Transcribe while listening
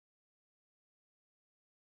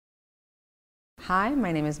Hi,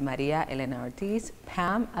 my name is María Elena Ortiz,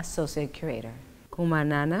 PAMM Associate Curator.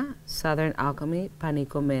 Cumanana, Southern Alchemy,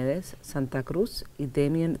 Nicomedes, Santa Cruz, y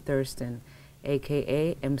Damian Thurston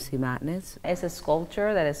AKA MC Madness. It's a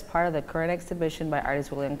sculpture that is part of the current exhibition by artist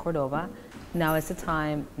Cordova. Now is the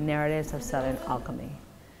time, Narratives of Southern Alchemy.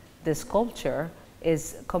 This sculpture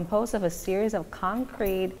is composed of a series of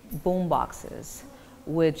concrete boom boxes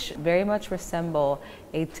which very much resemble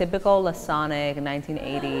a typical Lasonic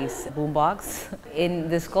 1980s boombox.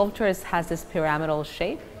 The sculpture has this pyramidal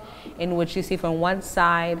shape in which you see from one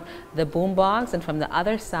side the boombox and from the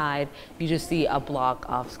other side you just see a block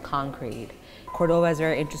of concrete. Cordova is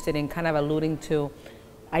very interested in kind of alluding to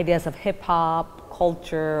ideas of hip-hop,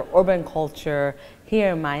 culture, urban culture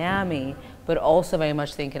here in Miami, but also very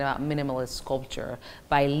much thinking about minimalist sculpture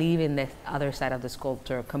by leaving the other side of the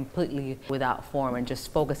sculpture completely without form and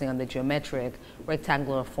just focusing on the geometric,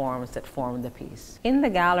 rectangular forms that form the piece. In the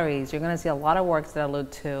galleries, you're going to see a lot of works that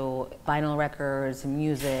allude to vinyl records,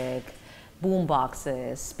 music, boom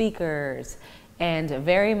boxes, speakers, and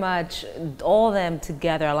very much all of them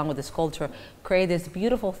together along with the sculpture create this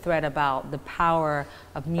beautiful thread about the power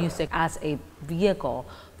of music as a vehicle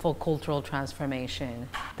for cultural transformation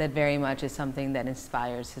that very much is something that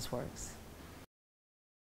inspires his works.